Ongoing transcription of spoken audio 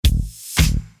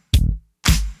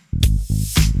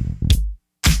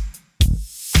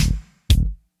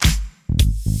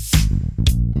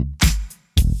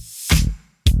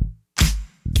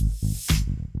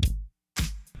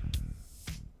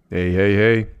Hey, hey,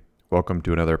 hey. Welcome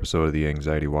to another episode of the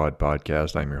Anxiety WOD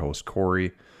Podcast. I'm your host,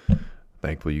 Corey.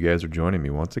 Thankful you guys are joining me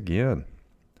once again.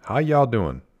 How y'all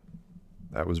doing?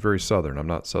 That was very southern. I'm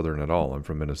not southern at all. I'm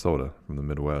from Minnesota, from the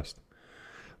Midwest.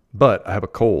 But I have a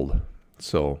cold,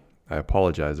 so I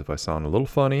apologize if I sound a little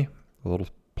funny, a little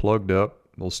plugged up,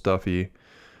 a little stuffy.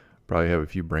 Probably have a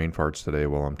few brain farts today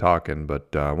while I'm talking,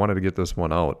 but I wanted to get this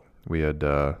one out. We had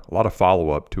a lot of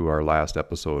follow-up to our last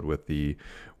episode with the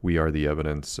We Are the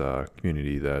Evidence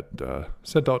community that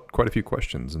sent out quite a few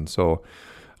questions. And so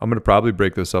I'm going to probably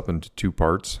break this up into two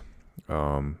parts.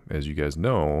 As you guys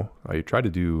know, I try to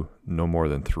do no more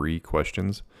than 3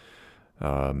 questions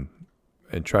and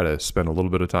try to spend a little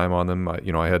bit of time on them.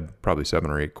 I had probably 7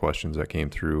 or 8 questions that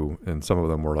came through, and some of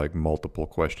them were like multiple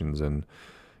questions in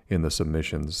the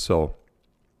submissions. So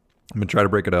I'm going to try to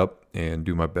break it up and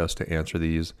do my best to answer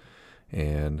these,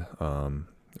 and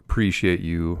appreciate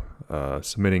you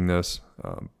submitting this,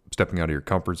 stepping out of your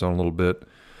comfort zone a little bit,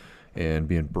 and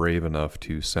being brave enough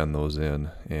to send those in,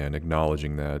 and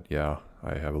acknowledging that, yeah,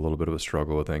 I have a little bit of a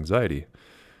struggle with anxiety.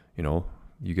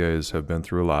 You guys have been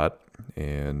through a lot,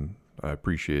 and I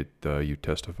appreciate you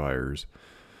testifiers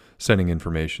sending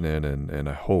information in, and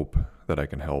I hope that I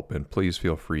can help. And please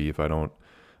feel free, if I don't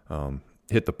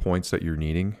hit the points that you're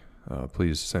needing,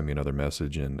 please send me another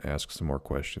message and ask some more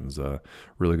questions.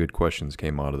 Really good questions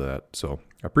came out of that, so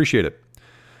I appreciate it.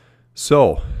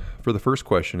 So for the first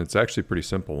question, it's actually a pretty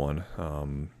simple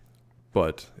one,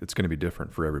 but it's going to be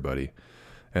different for everybody.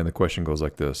 And the question goes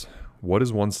like this: what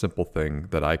is one simple thing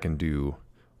that I can do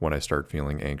when I start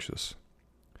feeling anxious?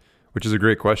 Which is a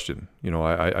great question.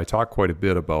 I talk quite a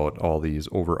bit about all these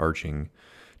overarching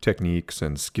techniques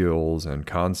and skills and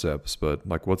concepts, but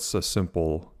like, what's a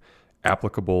simple,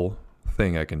 applicable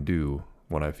thing I can do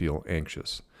when I feel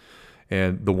anxious?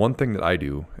 And the one thing that I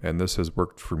do, and this has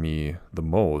worked for me the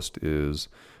most, is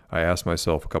I ask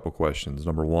myself a couple questions.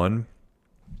 Number one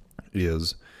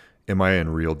is, am I in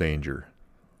real danger?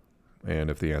 And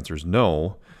if the answer is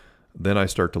no, then I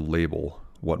start to label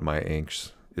what my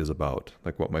angst is about,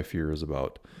 like what my fear is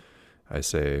about. I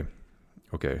say,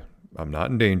 okay, I'm not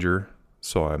in danger,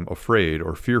 so I'm afraid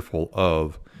or fearful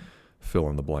of fill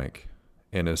in the blank.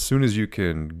 And as soon as you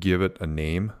can give it a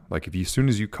name, like as soon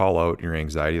as you call out your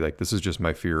anxiety, like this is just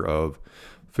my fear of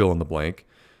fill in the blank,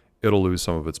 it'll lose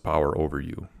some of its power over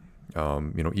you.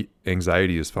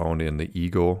 Anxiety is found in the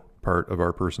ego part of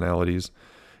our personalities.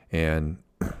 And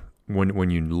when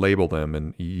you label them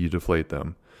and you deflate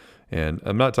them, and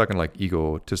I'm not talking like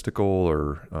egotistical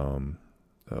or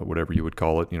whatever you would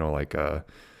call it, like a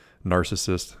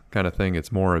narcissist kind of thing.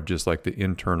 It's more of just like the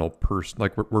internal person,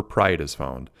 like where pride is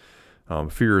found.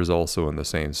 Fear is also in the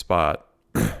same spot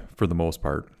for the most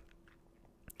part.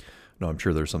 No, I'm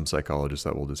sure there's some psychologists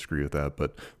that will disagree with that,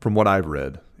 but from what I've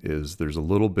read is there's a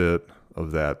little bit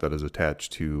of that is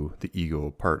attached to the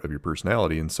ego part of your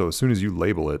personality. And so as soon as you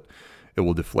label it, it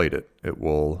will deflate it. It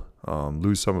will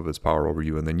lose some of its power over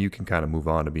you. And then you can kind of move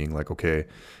on to being like, okay,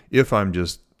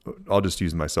 I'll just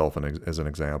use myself as an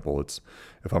example. It's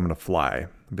if I'm going to fly,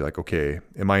 I'd be like, okay,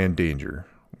 am I in danger?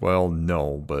 Well,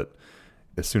 no, but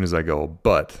as soon as I go,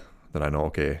 then I know,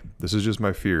 okay, this is just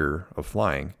my fear of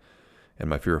flying. And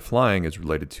my fear of flying is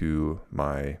related to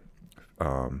my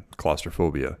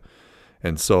claustrophobia.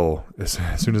 And so as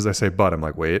soon as I say but, I'm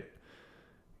like, wait,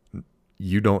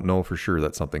 you don't know for sure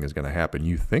that something is going to happen.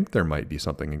 You think there might be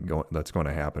something that's going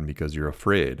to happen because you're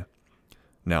afraid.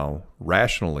 Now,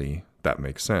 rationally, that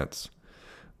makes sense.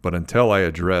 But until I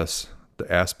address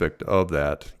the aspect of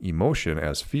that emotion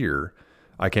as fear,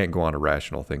 I can't go on to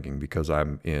rational thinking because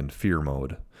I'm in fear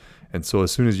mode. And so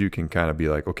as soon as you can kind of be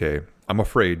like, okay, I'm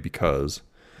afraid because,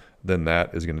 then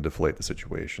that is going to deflate the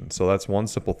situation. So that's one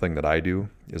simple thing that I do,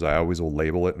 is I always will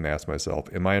label it and ask myself,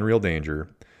 am I in real danger?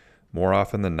 More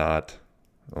often than not,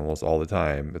 almost all the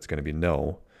time, it's going to be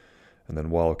no. And then,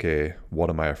 well, okay,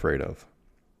 what am I afraid of?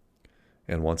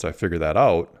 And once I figure that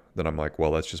out, then I'm like,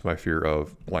 well, that's just my fear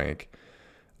of blank.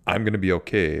 I'm going to be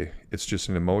okay. It's just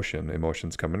an emotion.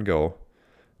 Emotions come and go.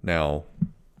 Now,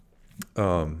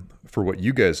 for what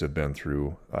you guys have been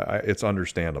through, it's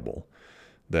understandable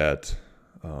that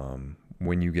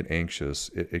when you get anxious,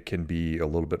 it can be a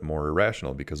little bit more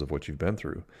irrational because of what you've been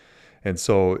through. And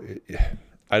so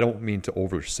I don't mean to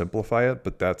oversimplify it,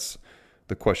 but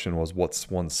the question was, what's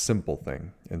one simple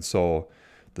thing? And so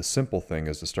the simple thing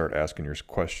is to start asking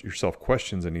yourself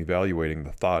questions and evaluating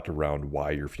the thought around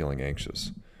why you're feeling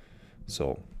anxious.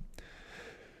 So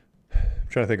I'm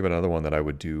trying to think of another one that I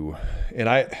would do. And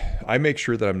I make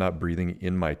sure that I'm not breathing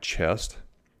in my chest.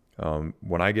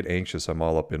 When I get anxious, I'm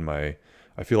all up in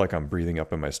I feel like I'm breathing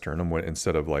up in my sternum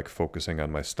instead of like focusing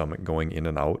on my stomach going in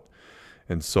and out.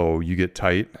 And so you get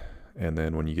tight. And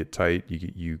then when you get tight,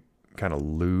 you kind of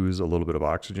lose a little bit of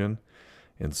oxygen.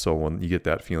 And so when you get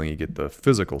that feeling, you get the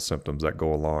physical symptoms that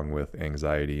go along with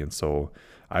anxiety. And so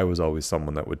I was always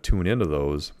someone that would tune into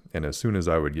those. And as soon as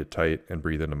I would get tight and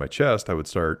breathe into my chest, I would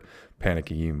start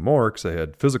panicking even more because I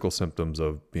had physical symptoms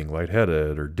of being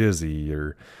lightheaded or dizzy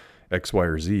or X, Y,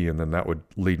 or Z. And then that would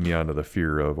lead me on to the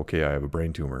fear of, okay, I have a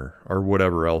brain tumor or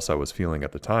whatever else I was feeling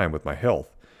at the time with my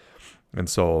health. And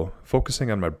so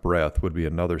focusing on my breath would be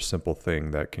another simple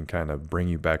thing that can kind of bring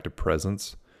you back to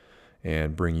presence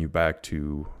and bring you back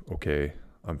to, okay,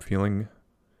 I'm feeling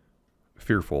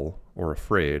fearful or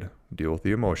afraid, deal with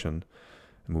the emotion,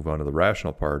 and move on to the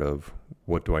rational part of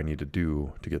what do I need to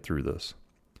do to get through this.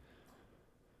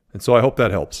 And so I hope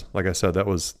that helps. Like I said,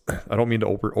 I don't mean to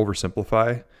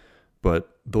oversimplify,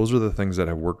 but those are the things that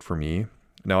have worked for me.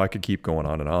 Now I could keep going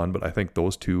on, but I think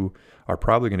those two are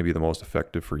probably going to be the most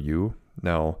effective for you.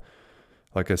 Now,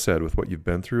 like I said, with what you've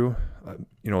been through,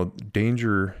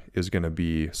 danger is going to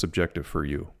be subjective for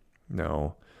you.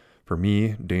 Now, for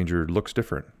me, danger looks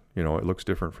different. It looks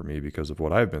different for me because of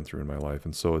what I've been through in my life.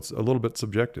 And so it's a little bit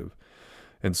subjective.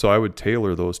 And so I would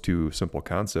tailor those two simple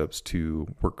concepts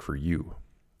to work for you.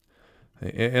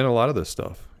 And a lot of this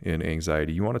stuff in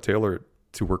anxiety, you want to tailor it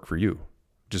to work for you.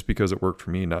 Just because it worked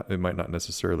for me, it might not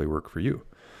necessarily work for you.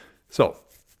 So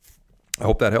I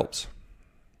hope that helps.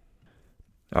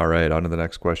 All right, on to the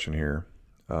next question here.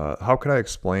 How can I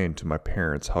explain to my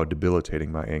parents how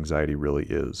debilitating my anxiety really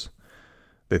is?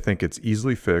 They think it's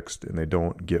easily fixed and they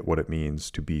don't get what it means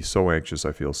to be so anxious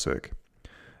I feel sick.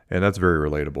 And that's very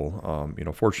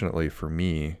relatable. Fortunately for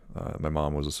me, my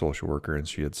mom was a social worker and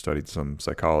she had studied some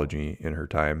psychology in her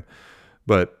time,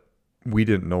 but we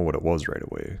didn't know what it was right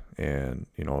away. And,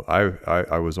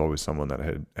 I was always someone that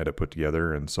had it put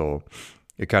together. And so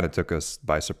it kind of took us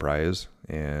by surprise.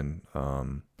 And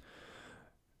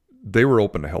they were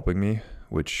open to helping me,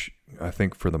 which I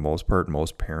think for the most part,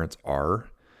 most parents are.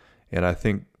 And I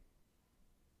think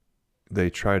they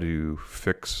try to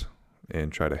fix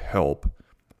and try to help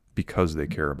because they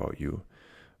care about you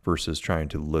versus trying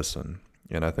to listen.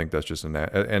 And I think that's just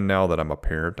and now that I'm a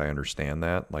parent, I understand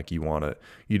that. Like you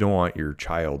don't want your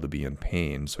child to be in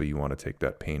pain, so you want to take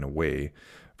that pain away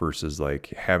versus like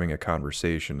having a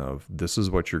conversation of, this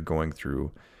is what you're going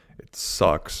through. It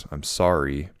sucks. I'm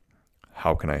sorry.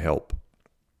 How can I help?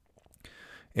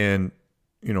 And,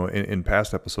 in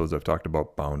past episodes, I've talked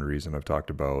about boundaries and I've talked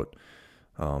about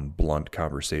blunt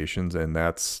conversations, and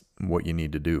that's what you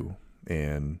need to do.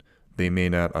 And they may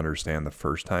not understand the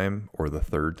first time or the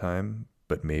third time,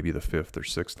 but maybe the fifth or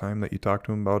sixth time that you talk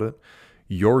to them about it,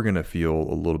 you're going to feel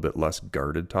a little bit less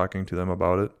guarded talking to them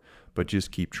about it, but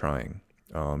just keep trying.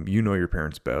 Your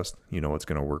parents best. You know what's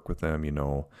going to work with them.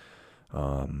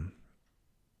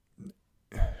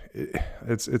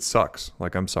 It sucks.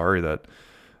 Like, I'm sorry that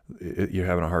you're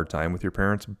having a hard time with your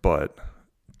parents, but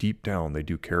deep down, they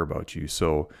do care about you.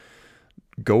 So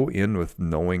go in with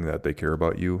knowing that they care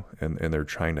about you and they're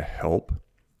trying to help.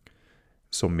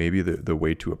 So maybe the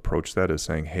way to approach that is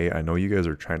saying, hey, I know you guys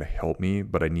are trying to help me,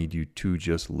 but I need you to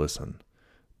just listen.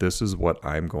 This is what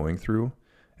I'm going through,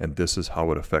 and this is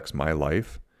how it affects my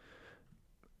life.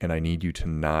 And I need you to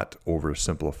not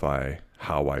oversimplify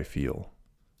how I feel.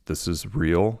 This is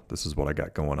real. This is what I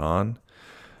got going on.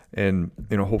 And,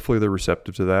 hopefully they're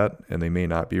receptive to that, and they may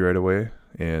not be right away.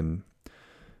 And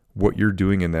what you're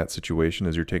doing in that situation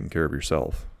is you're taking care of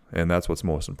yourself. And that's what's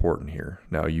most important here.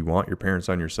 Now, you want your parents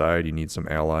on your side. You need some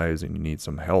allies and you need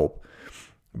some help.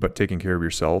 But taking care of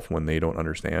yourself when they don't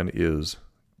understand is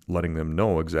letting them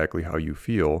know exactly how you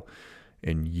feel.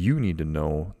 And you need to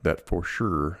know that for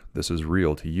sure this is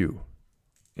real to you.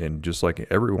 And just like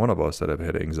every one of us that have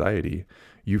had anxiety,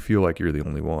 you feel like you're the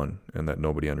only one and that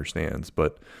nobody understands.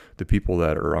 But the people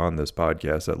that are on this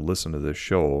podcast that listen to this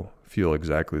show feel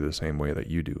exactly the same way that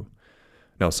you do.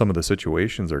 Now, some of the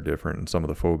situations are different and some of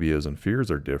the phobias and fears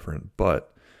are different,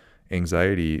 but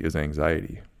anxiety is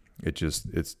anxiety.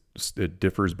 It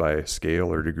differs by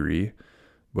scale or degree,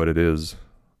 but it is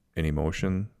an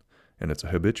emotion and it's a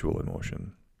habitual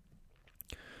emotion.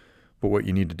 But what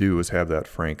you need to do is have that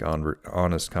frank,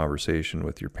 honest conversation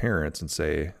with your parents and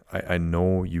say, I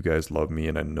know you guys love me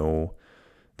and I know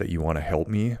that you want to help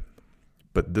me,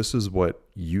 but this is what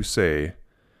you say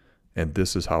and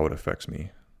this is how it affects me.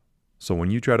 So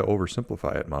when you try to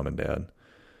oversimplify it, mom and dad,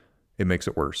 it makes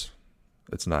it worse.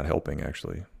 It's not helping,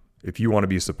 actually. If you want to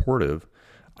be supportive,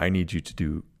 I need you to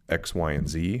do X, Y, and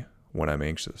Z when I'm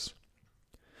anxious.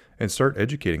 And start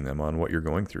educating them on what you're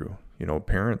going through.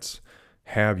 Parents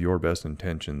have your best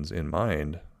intentions in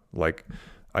mind. Like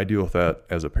I deal with that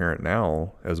as a parent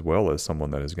now, as well as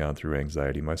someone that has gone through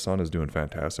anxiety. My son is doing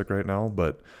fantastic right now,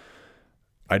 but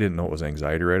I didn't know it was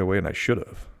anxiety right away, and I should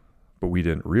have, but we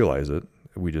didn't realize it.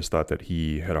 We just thought that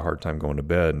he had a hard time going to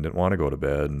bed and didn't want to go to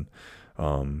bed.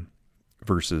 And,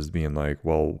 versus being like,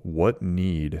 well, what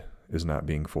need is not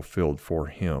being fulfilled for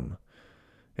him?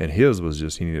 And his was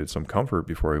just, he needed some comfort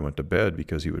before he went to bed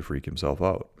because he would freak himself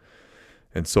out.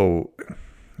 And so,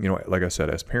 like I said,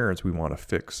 as parents, we want to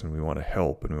fix and we want to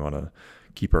help and we want to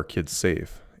keep our kids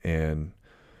safe. And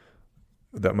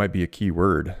that might be a key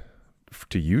word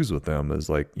to use with them is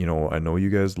like, I know you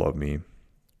guys love me.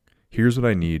 Here's what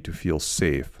I need to feel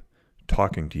safe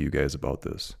talking to you guys about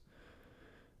this.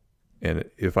 And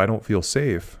if I don't feel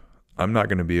safe, I'm not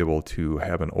going to be able to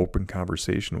have an open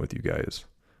conversation with you guys.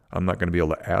 I'm not going to be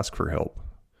able to ask for help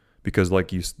because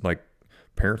like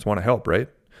parents want to help, right?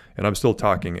 And I'm still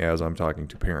talking as I'm talking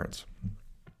to parents.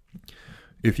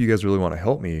 If you guys really want to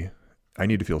help me, I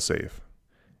need to feel safe.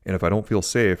 And if I don't feel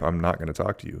safe, I'm not going to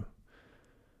talk to you,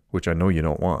 which I know you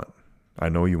don't want. I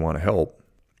know you want to help.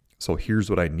 So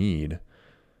here's what I need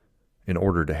in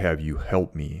order to have you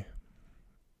help me.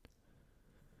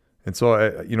 And so,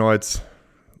 it's,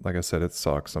 like I said, it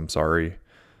sucks. I'm sorry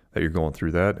that you're going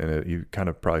through that. And you kind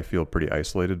of probably feel pretty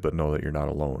isolated, but know that you're not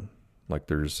alone. Like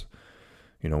there's,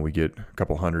 we get a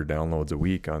couple hundred downloads a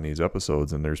week on these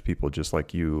episodes, and there's people just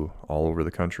like you all over the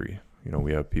country.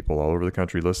 We have people all over the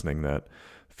country listening that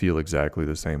feel exactly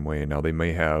the same way. Now, they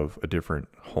may have a different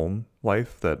home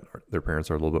life that their parents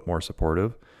are a little bit more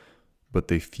supportive, but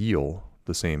they feel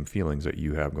the same feelings that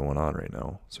you have going on right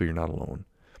now. So you're not alone.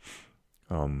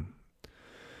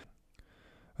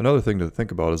 Another thing to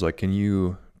think about is like, can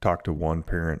you talk to one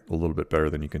parent a little bit better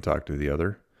than you can talk to the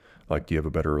other? Like, do you have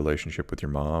a better relationship with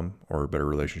your mom or a better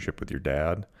relationship with your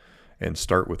dad? And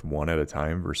start with one at a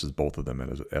time versus both of them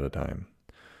at a time.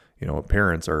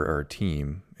 Parents are a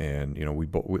team, and, we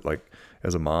both, like,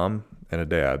 as a mom and a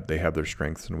dad, they have their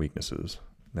strengths and weaknesses.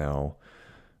 Now,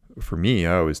 for me,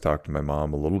 I always talk to my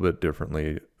mom a little bit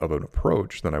differently of an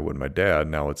approach than I would my dad.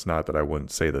 Now, it's not that I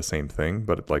wouldn't say the same thing,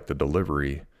 but like the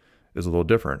delivery is a little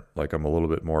different. Like I'm a little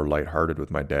bit more lighthearted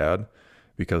with my dad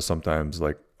because sometimes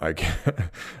like I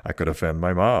could offend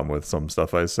my mom with some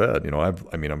stuff I said.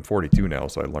 I'm 42 now,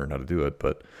 so I learned how to do it.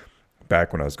 But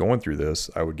back when I was going through this,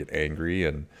 I would get angry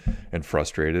and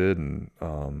frustrated, and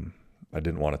I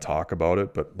didn't want to talk about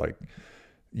it. But like,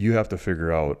 you have to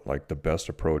figure out like the best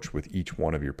approach with each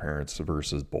one of your parents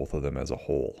versus both of them as a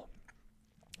whole.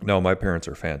 Now, my parents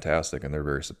are fantastic and they're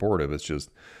very supportive. It's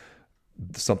just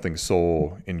something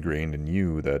so ingrained in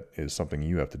you that is something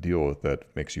you have to deal with that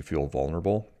makes you feel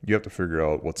vulnerable. You have to figure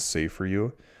out what's safe for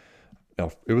you.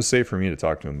 Now, it was safe for me to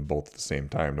talk to them both at the same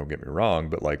time, don't get me wrong,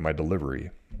 but like my delivery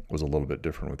was a little bit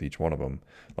different with each one of them.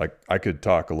 Like I could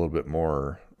talk a little bit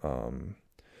more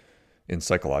in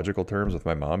psychological terms with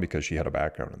my mom because she had a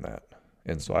background in that.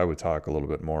 And so I would talk a little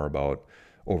bit more about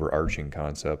overarching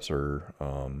concepts or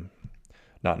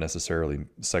not necessarily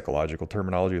psychological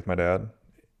terminology with my dad.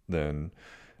 Then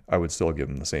I would still give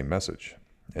them the same message.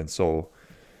 And so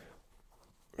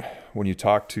when you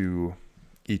talk to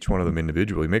each one of them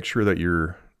individually, make sure that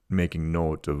you're making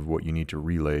note of what you need to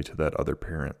relay to that other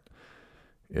parent.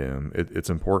 It's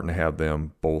important to have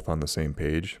them both on the same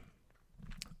page,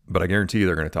 but I guarantee you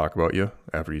they're going to talk about you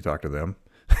after you talk to them.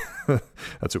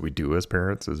 That's what we do as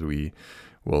parents is we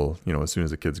will, as soon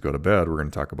as the kids go to bed, we're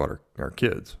going to talk about our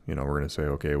kids. We're going to say,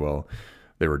 okay, well,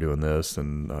 they were doing this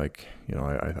and like,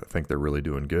 I think they're really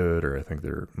doing good, or I think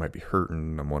they might be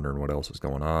hurting. I'm wondering what else is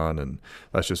going on. And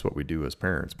that's just what we do as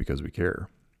parents because we care.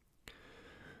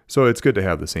 So it's good to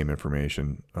have the same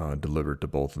information delivered to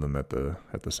both of them at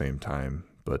the same time.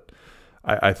 But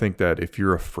I think that if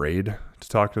you're afraid to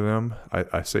talk to them,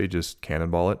 I say just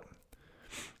cannonball it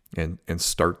and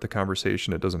start the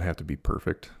conversation. It doesn't have to be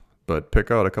perfect, but pick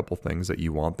out a couple things that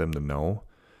you want them to know.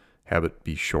 Have it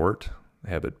be short.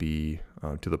 Have it be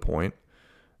to the point,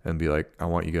 and be like, I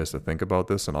want you guys to think about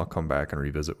this and I'll come back and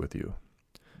revisit with you.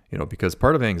 Because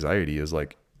part of anxiety is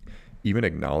like even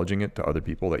acknowledging it to other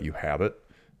people that you have it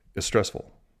is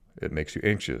stressful. It makes you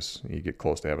anxious. You get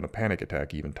close to having a panic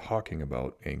attack, even talking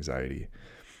about anxiety.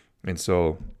 And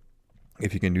so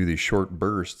if you can do these short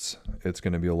bursts, it's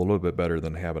going to be a little bit better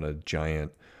than having a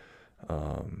giant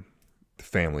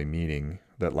family meeting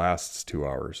that lasts 2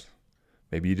 hours.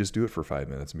 Maybe you just do it for 5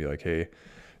 minutes and be like, hey,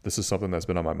 this is something that's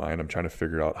been on my mind. I'm trying to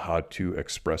figure out how to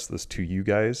express this to you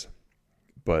guys,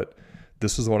 but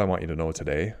this is what I want you to know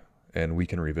today. And we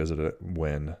can revisit it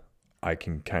when I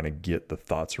can kind of get the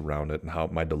thoughts around it and how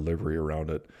my delivery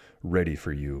around it ready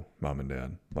for you, mom and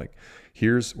dad. Like,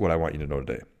 here's what I want you to know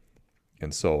today.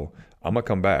 And so I'm going to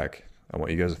come back. I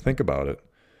want you guys to think about it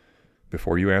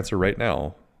before you answer right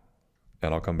now,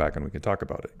 and I'll come back and we can talk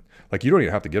about it. Like, you don't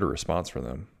even have to get a response from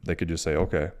them. They could just say,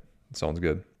 okay, sounds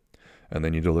good. And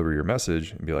then you deliver your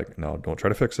message and be like, no, don't try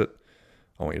to fix it.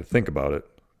 I want you to think about it,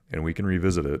 and we can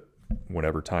revisit it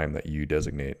whenever time that you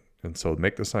designate. And so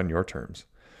make this on your terms.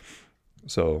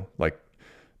 So like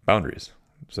boundaries.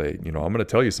 Say, I'm going to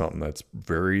tell you something that's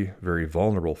very, very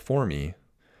vulnerable for me.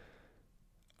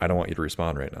 I don't want you to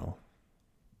respond right now.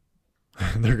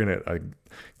 I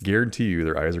guarantee you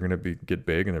their eyes are going to get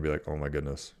big and they'll be like, oh my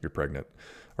goodness, you're pregnant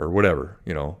or whatever.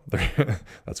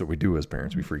 That's what we do as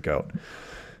parents. We freak out.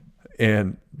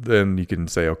 And then you can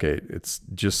say, okay, it's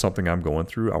just something I'm going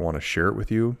through. I want to share it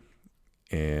with you.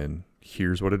 And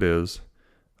here's what it is.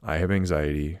 I have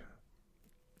anxiety.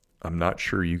 I'm not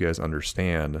sure you guys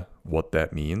understand what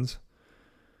that means.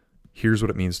 Here's what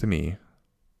it means to me.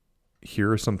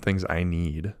 Here are some things I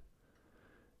need.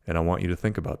 And I want you to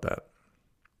think about that.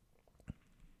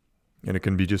 And it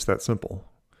can be just that simple.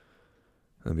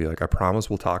 And be like, I promise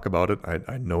we'll talk about it.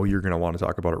 I know you're going to want to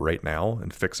talk about it right now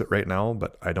and fix it right now,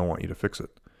 but I don't want you to fix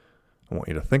it. I want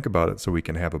you to think about it so we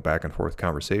can have a back and forth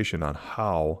conversation on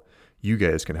how you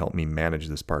guys can help me manage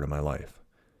this part of my life.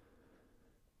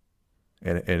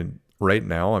 And right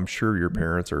now, I'm sure your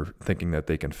parents are thinking that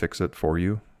they can fix it for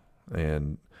you.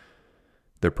 And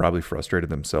they're probably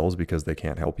frustrated themselves because they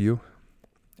can't help you.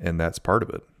 And that's part of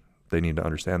it. They need to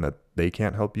understand that they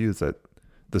can't help you, that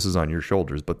this is on your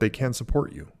shoulders, but they can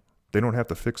support you. They don't have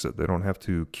to fix it. They don't have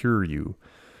to cure you.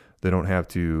 They don't have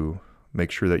to make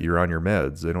sure that you're on your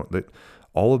meds.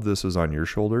 All of this is on your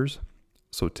shoulders.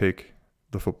 So take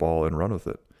the football and run with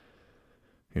it.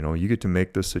 You get to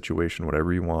make this situation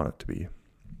whatever you want it to be.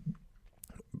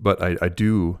 But I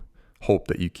do hope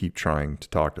that you keep trying to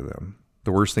talk to them.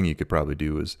 The worst thing you could probably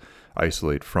do is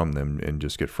isolate from them and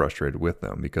just get frustrated with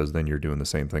them, because then you're doing the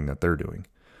same thing that they're doing.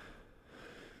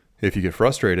 If you get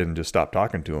frustrated and just stop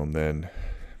talking to them, then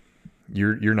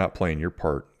you're not playing your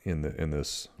part in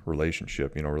this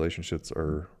relationship. Relationships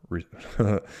are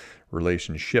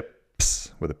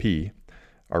relationships with a P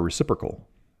are reciprocal,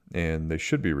 and they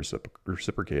should be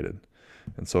reciprocated.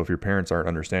 And so if your parents aren't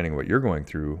understanding what you're going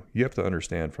through, you have to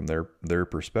understand from their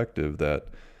perspective that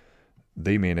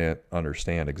they may not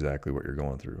understand exactly what you're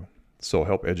going through. So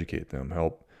help educate them,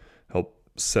 help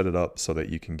set it up so that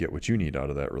you can get what you need out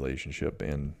of that relationship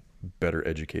and better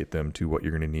educate them to what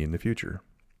you're going to need in the future.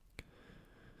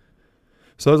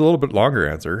 So that's a little bit longer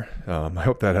answer. I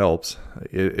hope that helps.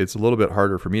 It's a little bit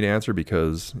harder for me to answer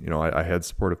because, I had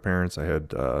supportive parents. I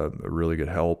had really good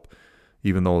help,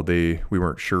 even though we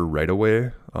weren't sure right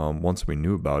away. Once we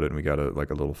knew about it and we got a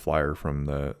little flyer from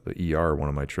the ER, one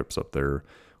of my trips up there,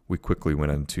 we quickly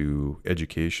went into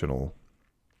educational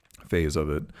phase of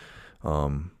it.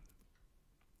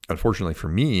 Unfortunately for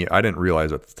me, I didn't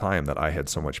realize at the time that I had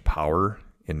so much power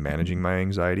in managing my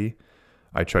anxiety.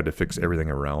 I tried to fix everything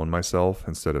around myself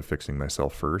instead of fixing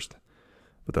myself first.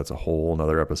 But that's a whole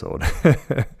nother episode,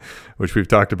 which we've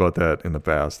talked about that in the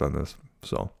past on this.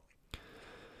 So,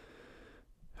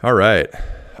 all right.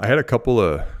 I had a couple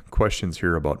of questions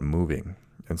here about moving.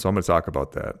 And so I'm going to talk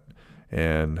about that.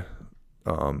 And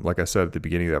like I said at the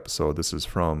beginning of the episode, this is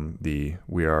from the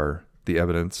We Are the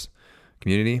Evidence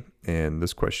community, and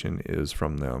this question is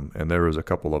from them. And there was a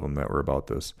couple of them that were about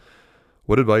this.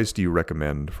 What advice do you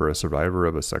recommend for a survivor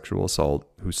of a sexual assault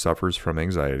who suffers from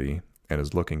anxiety and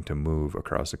is looking to move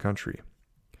across the country?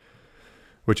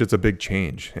 Which it's a big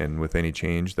change, and with any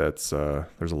change, there's a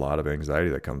lot of anxiety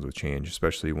that comes with change,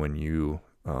 especially when you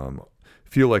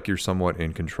feel like you're somewhat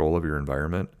in control of your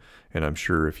environment. And I'm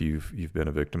sure if you've been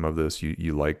a victim of this,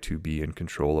 you like to be in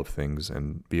control of things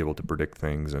and be able to predict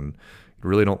things, and you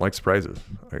really don't like surprises.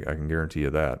 I can guarantee you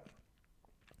that.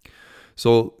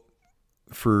 So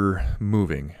for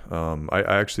moving, I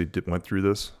actually went through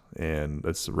this, and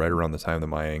that's right around the time that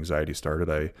my anxiety started.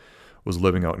 I was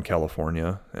living out in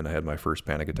California, and I had my first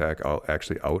panic attack out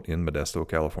in Modesto,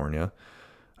 California.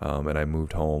 And I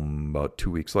moved home about 2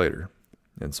 weeks later.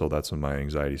 And so that's when my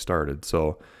anxiety started.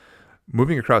 So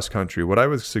moving across country, what I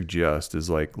would suggest is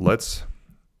let's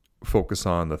focus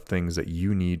on the things that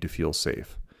you need to feel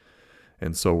safe.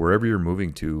 And so wherever you're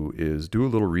moving to is do a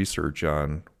little research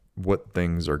on what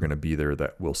things are going to be there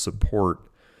that will support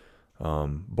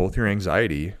both your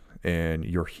anxiety and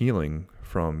your healing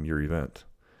from your event.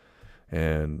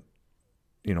 And,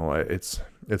 it's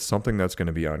something that's going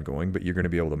to be ongoing, but you're going to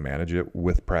be able to manage it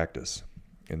with practice.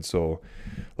 And so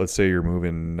let's say you're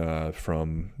moving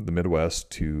from the Midwest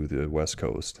to the West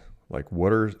Coast. What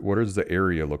does the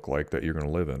area look like that you're going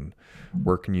to live in?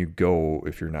 Where can you go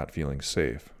if you're not feeling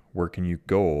safe? Where can you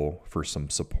go for some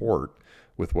support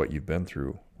with what you've been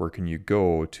through? Where can you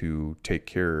go to take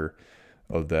care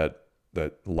of that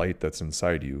light that's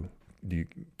inside you?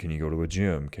 Can you go to a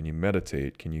gym? Can you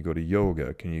meditate? Can you go to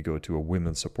yoga? Can you go to a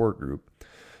women's support group?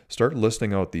 Start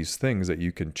listing out these things that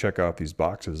you can check off these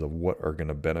boxes of what are going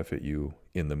to benefit you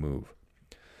in the move.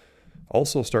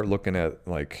 Also start looking at,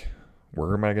 like,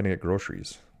 where am I going to get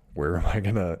groceries? Where am I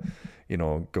going to,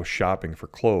 go shopping for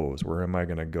clothes? Where am I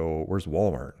going to go? Where's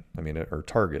Walmart? Or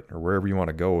Target, or wherever you want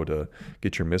to go to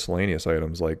get your miscellaneous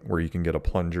items, like where you can get a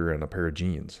plunger and a pair of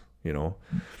jeans,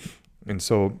 And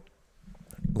so,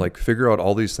 like, figure out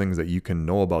all these things that you can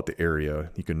know about the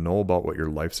area. You can know about what your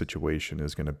life situation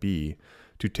is going to be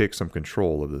to take some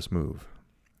control of this move.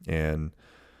 And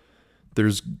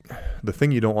the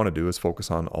thing you don't want to do is focus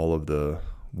on all of the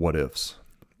what ifs.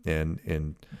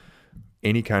 And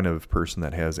any kind of person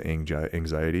that has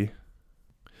anxiety,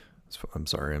 I'm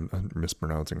sorry, I'm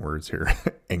mispronouncing words here.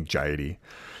 Anxiety.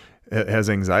 It has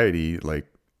anxiety, like,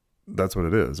 that's what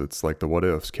it is. It's like the what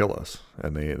ifs kill us,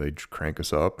 and they crank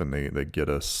us up, and they get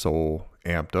us so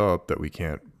amped up that we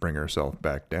can't bring ourselves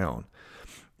back down.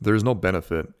 There's no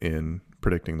benefit in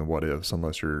predicting the what ifs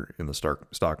unless you're in the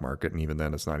stock market, and even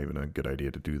then it's not even a good idea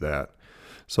to do that.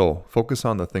 So focus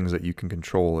on the things that you can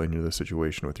control into the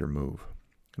situation with your move.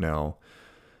 Now,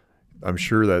 I'm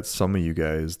sure that some of you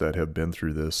guys that have been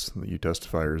through this, you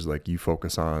testifiers, like, you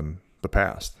focus on the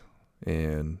past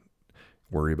and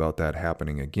worry about that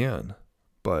happening again.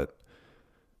 But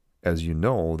as you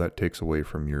know, that takes away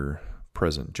from your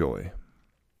present joy.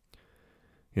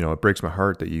 It breaks my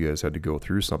heart that you guys had to go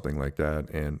through something like that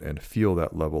and feel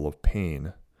that level of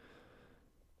pain,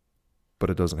 but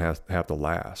it doesn't have to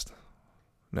last.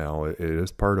 Now, it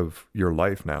is part of your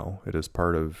life now. It is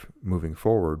part of moving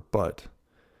forward, but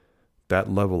that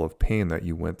level of pain that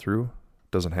you went through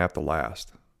doesn't have to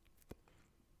last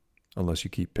unless you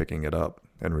keep picking it up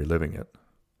and reliving it.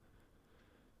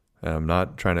 And I'm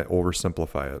not trying to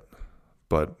oversimplify it,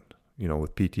 but,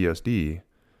 with PTSD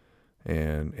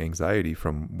and anxiety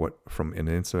from an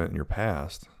incident in your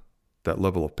past, that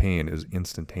level of pain is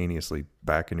instantaneously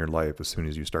back in your life as soon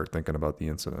as you start thinking about the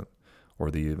incident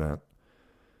or the event.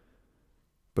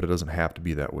 But it doesn't have to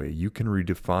be that way. You can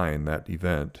redefine that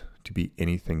event to be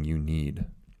anything you need.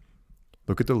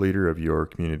 Look at the leader of your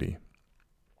community.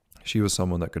 She was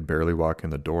someone that could barely walk in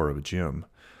the door of a gym,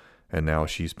 and now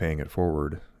she's paying it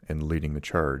forward and leading the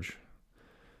charge.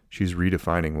 She's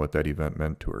redefining what that event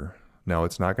meant to her. Now,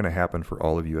 it's not going to happen for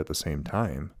all of you at the same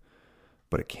time,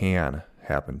 but it can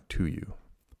happen to you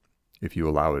if you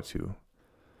allow it to.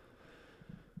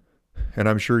 And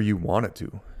I'm sure you want it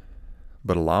to,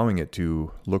 but allowing it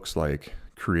to looks like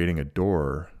creating a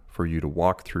door for you to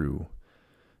walk through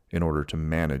in order to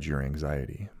manage your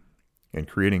anxiety. And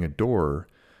creating a door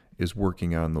is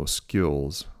working on those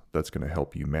skills that's going to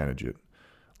help you manage it.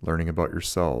 Learning about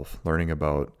yourself, learning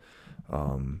about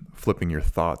flipping your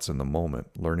thoughts in the moment,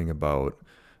 learning about,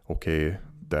 okay,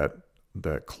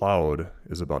 that cloud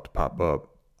is about to pop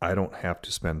up. I don't have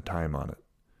to spend time on it,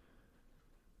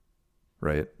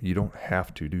 right? You don't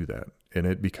have to do that. And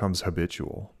it becomes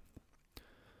habitual.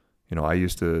 I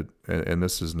used to, and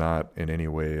this is not in any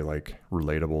way like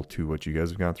relatable to what you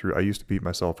guys have gone through. I used to beat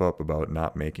myself up about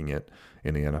not making it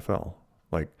in the NFL.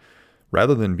 Like,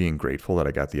 rather than being grateful that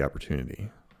I got the opportunity.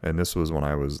 And this was when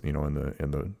I was, in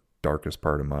the darkest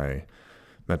part of my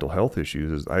mental health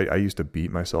issues, is I used to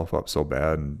beat myself up so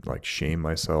bad and like shame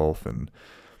myself. And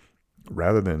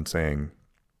rather than saying,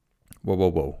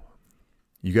 whoa,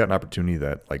 you got an opportunity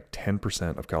that like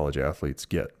 10% of college athletes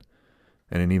get,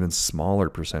 and an even smaller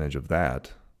percentage of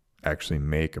that actually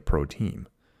make a pro team.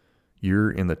 You're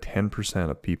in the 10%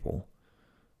 of people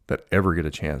that ever get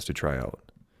a chance to try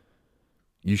out.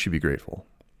 You should be grateful.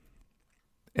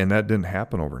 And that didn't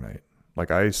happen overnight.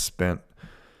 Like, I spent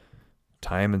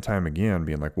time and time again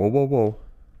being like, whoa,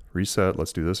 reset,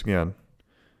 let's do this again.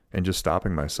 And just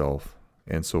stopping myself.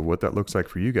 And so what that looks like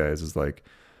for you guys is like,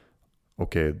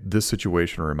 okay, this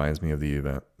situation reminds me of the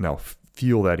event. Now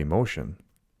feel that emotion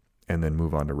and then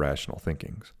move on to rational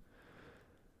thinkings.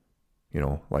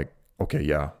 Like, okay,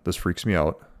 yeah, this freaks me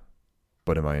out,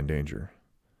 but am I in danger?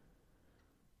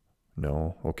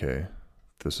 No, okay,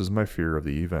 this is my fear of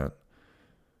the event.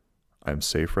 I'm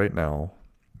safe right now.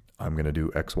 I'm going to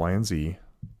do X, Y, and Z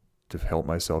to help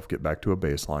myself get back to a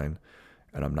baseline,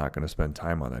 and I'm not going to spend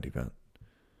time on that event.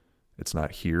 It's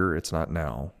not here. It's not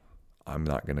now. I'm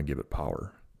not going to give it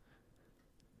power.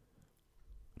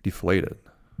 Deflate it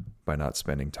by not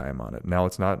spending time on it. Now,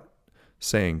 it's not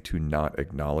saying to not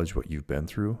acknowledge what you've been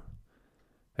through.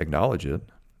 Acknowledge it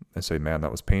and say, man,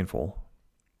 that was painful.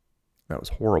 That was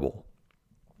horrible.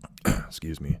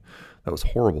 Excuse me. That was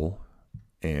horrible.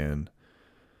 And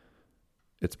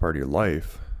It's part of your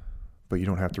life, but you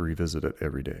don't have to revisit it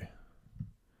every day.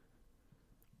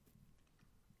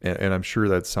 And I'm sure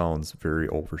that sounds very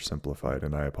oversimplified,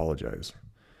 and I apologize.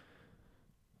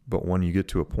 But when you get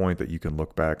to a point that you can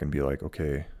look back and be like,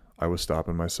 okay, I was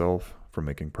stopping myself from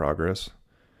making progress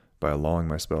by allowing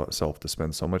myself to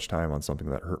spend so much time on something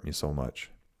that hurt me so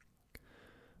much,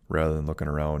 rather than looking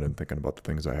around and thinking about the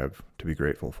things I have to be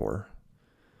grateful for,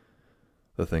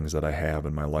 the things that I have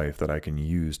in my life that I can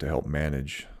use to help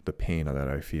manage the pain that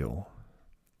I feel,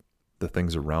 the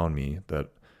things around me that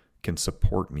can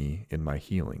support me in my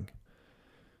healing.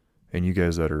 And you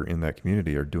guys that are in that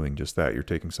community are doing just that. You're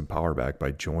taking some power back by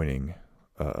joining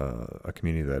a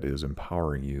community that is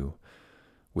empowering you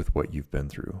with what you've been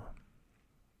through.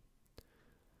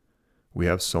 We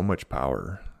have so much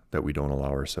power that we don't allow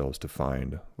ourselves to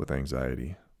find with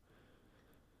anxiety.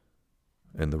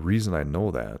 And the reason I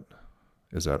know that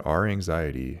is that our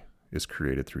anxiety is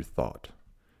created through thought.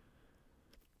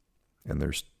 And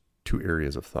there's two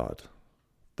areas of thought.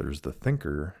 There's the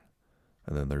thinker,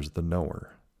 and then there's the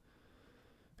knower.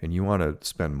 And you want to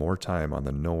spend more time on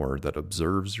the knower that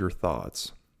observes your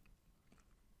thoughts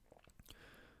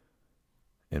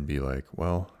and be like,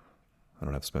 well, I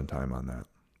don't have to spend time on that.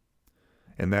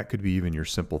 And that could be even your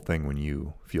simple thing when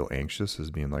you feel anxious, is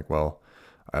being like, well,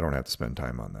 I don't have to spend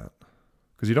time on that.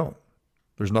 Because you don't.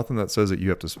 There's nothing that says that you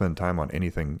have to spend time on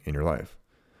anything in your life.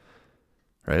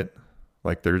 Right?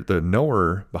 Like the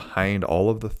knower behind all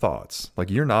of the thoughts.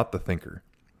 Like, you're not the thinker.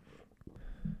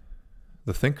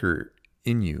 The thinker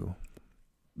in you,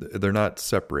 they're not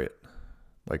separate.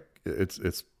 Like,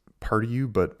 it's part of you,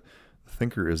 but the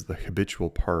thinker is the habitual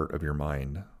part of your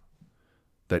mind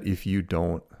that if you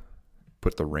don't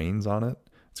put the reins on it,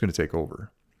 it's going to take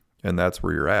over. And that's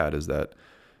where you're at, is that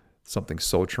something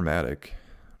so traumatic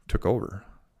took over.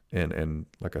 And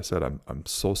like I said, I'm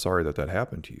so sorry that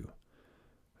happened to you.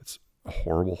 It's a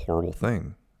horrible, horrible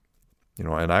thing.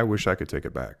 And I wish I could take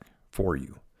it back for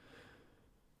you.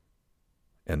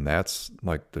 And that's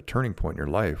like the turning point in your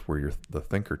life where the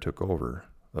thinker took over,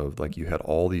 of like, you had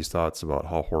all these thoughts about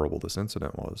how horrible this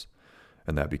incident was.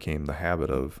 And that became the habit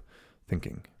of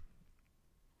thinking.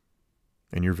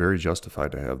 And you're very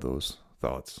justified to have those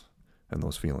thoughts and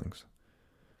those feelings.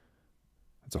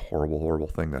 It's a horrible, horrible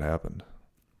thing that happened.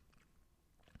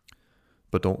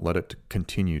 But don't let it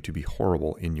continue to be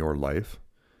horrible in your life.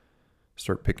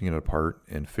 Start picking it apart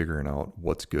and figuring out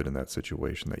what's good in that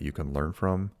situation that you can learn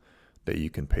from, that you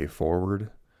can pay forward,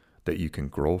 that you can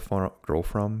grow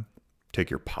from, take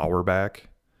your power back,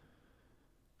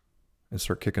 and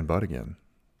start kicking butt again.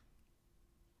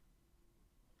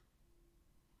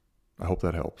 I hope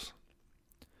that helps.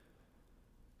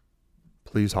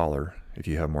 Please holler if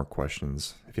you have more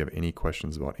questions. If you have any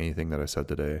questions about anything that I said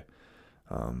today,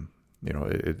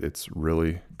 it's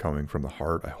really coming from the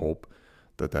heart. I hope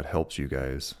that helps you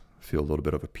guys feel a little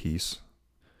bit of a peace,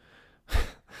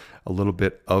 a little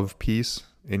bit of peace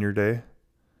in your day,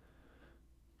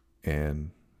 and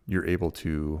you're able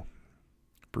to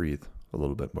breathe a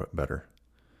little bit better.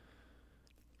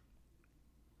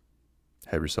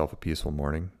 Have yourself a peaceful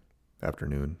morning,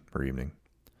 afternoon, or evening.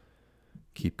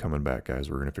 Keep coming back, guys.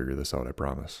 We're going to figure this out, I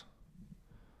promise.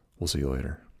 We'll see you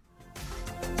later.